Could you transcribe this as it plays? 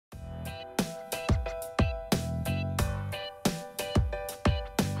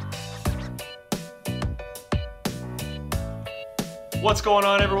What's going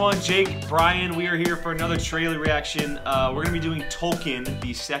on, everyone? Jake, Brian, we are here for another trailer reaction. We're going to be doing Tolkien,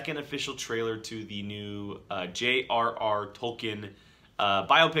 the second official trailer to the new J.R.R. Tolkien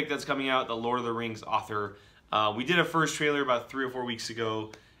biopic that's coming out, the Lord of the Rings author. We did a first trailer about 3 or 4 weeks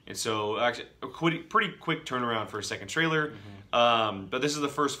ago, and so actually a pretty quick turnaround for a second trailer. But this is the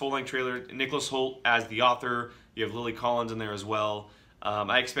first full-length trailer. Nicholas Hoult as the author. You have Lily Collins in there as well.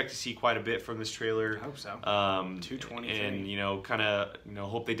 I expect to see quite a bit from this trailer. I hope so. 223. And kind of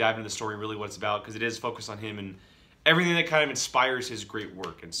hope they dive into the story, really what it's about, because it is focused on him and everything that kind of inspires his great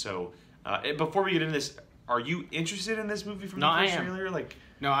work. And so, before we get into this, are you interested in this movie from the first trailer?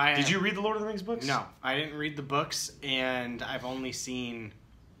 No, I am. Did you read the Lord of the Rings books? No, I didn't read the books, and I've only seen.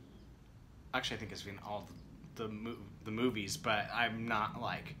 Actually, I think I've seen all the movies, but I'm not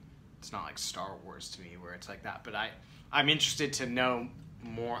like. It's not like Star Wars to me, where it's like that. But I'm interested to know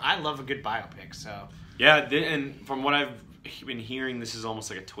more. I love a good biopic, so. Yeah, and from what I've been hearing, this is almost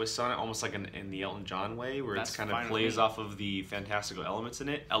like a twist on it, almost like in the Elton John way, where it kind of plays off of the fantastical elements in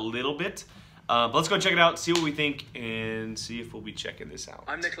it a little bit. But let's go check it out, see what we think, and see if we'll be checking this out.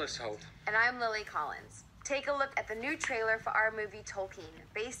 I'm Nicholas Hoult. And I'm Lily Collins. Take a look at the new trailer for our movie Tolkien,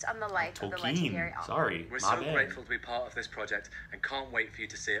 based on the life of the legendary author. Sorry, we're so grateful to be part of this project and can't wait for you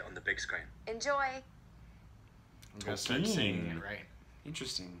to see it on the big screen. Enjoy. I'm gonna start saying it right.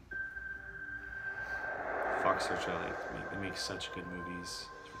 Interesting. Fox Searchlight. They make such good movies.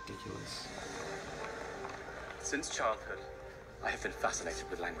 It's ridiculous. Since childhood, I have been fascinated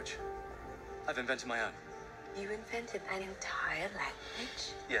with language. I've invented my own. You invented an entire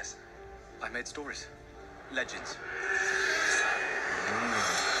language? Yes. I made stories. Legends.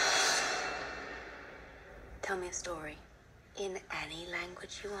 Tell me a story. In any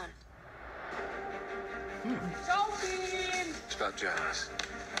language you want. Tolkien! It's about journeys.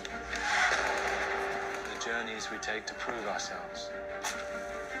 The journeys we take to prove ourselves.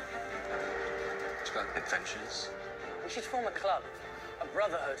 It's about adventures. We should form a club, a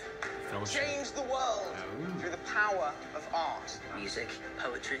brotherhood. Change the world through the power of art. Music,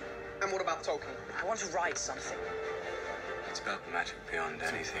 poetry. And what about Tolkien? I want to write something. It's about magic beyond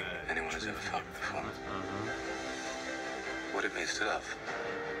anything anyone has ever felt before. What it means to love.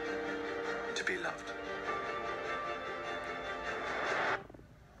 To be loved.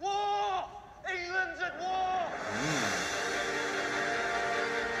 War! England's at war!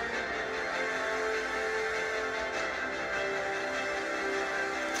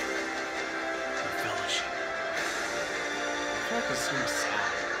 Fellowship. I feel like this seems sad.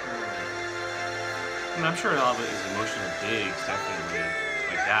 I mean, I'm sure a lot of it is emotional digs, definitely,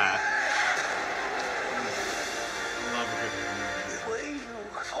 like that. I love a good movie. The way you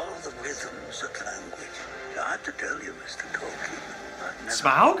follow the rhythms of language. I have to tell you, Mr. Tolkien, I've never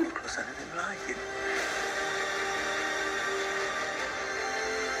Smaug? come across anything like it.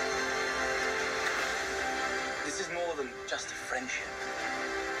 This is more than just a friendship.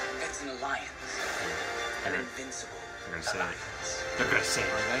 It's an alliance. An invincible alliance. They're gonna say it.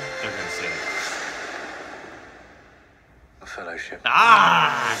 They're gonna say it. A fellowship.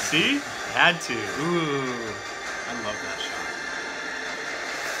 Ah, see? Had to. Ooh, I love that shot.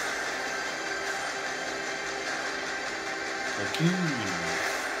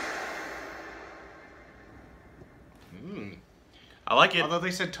 I like it. Although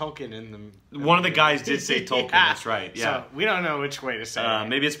they said Tolkien in the One of the guys did say Tolkien. That's right. Yeah. So we don't know which way to say it.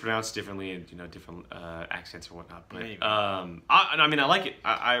 Maybe it's pronounced differently in different accents or whatnot. But Maybe. I mean, I like it.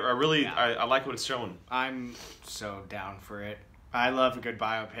 I really I like what it's showing. I'm so down for it. I love a good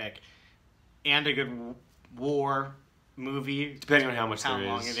biopic and a good war movie, Depending on how much how there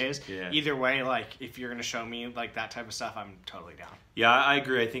long is. it is. Yeah. Either way, like if you're gonna show me like that type of stuff, I'm totally down. Yeah, I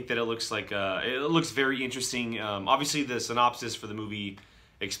agree. I think that it looks like it looks very interesting. Obviously, the synopsis for the movie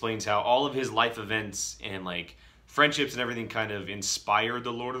explains how all of his life events and like friendships and everything kind of inspired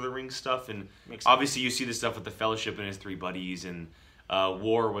the Lord of the Rings stuff. And obviously, you see the stuff with the Fellowship and his 3 buddies, and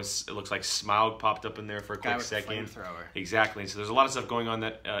War was. It looks like Smaug popped up in there for a quick second. Flamethrower. Exactly. So there's a lot of stuff going on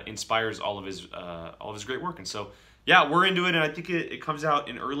that inspires all of his great work. And so. Yeah, we're into it, and I think it comes out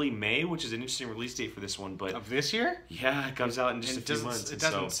in early May, which is an interesting release date for this one. But of this year? Yeah, it comes out in just a few months. It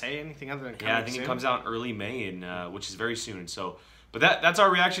doesn't say anything other than I think it comes out in early May, and which is very soon. So, but that's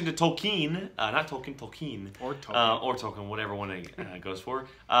our reaction to Tolkien, not Tolkien, Tolkien, or Tolkien, whatever one it goes for.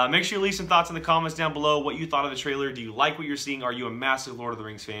 Make sure you leave some thoughts in the comments down below. What you thought of the trailer? Do you like what you're seeing? Are you a massive Lord of the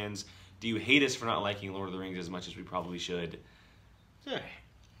Rings fans? Do you hate us for not liking Lord of the Rings as much as we probably should? Yeah,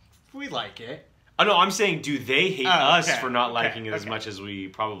 we like it. Oh no, I'm saying, do they hate us for not Okay. liking it as much as we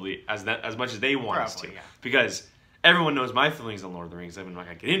probably as much as they want us to? Yeah. Because everyone knows my feelings on Lord of the Rings. I'm not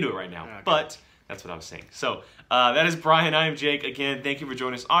gonna get into it right now, but That's what I was saying. So that is Brian. I am Jake. Again, thank you for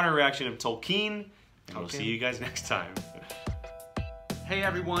joining us on our reaction of Tolkien. And we'll see you guys next time. Hey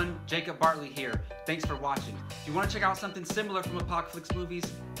everyone, Jacob Bartley here. Thanks for watching. If you want to check out something similar from Apocalypse Movies,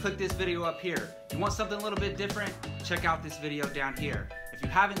 click this video up here. If you want something a little bit different, check out this video down here. If you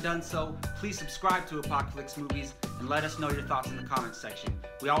haven't done so, please subscribe to Apocalypse Movies and let us know your thoughts in the comments section.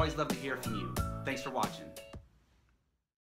 We always love to hear from you. Thanks for watching.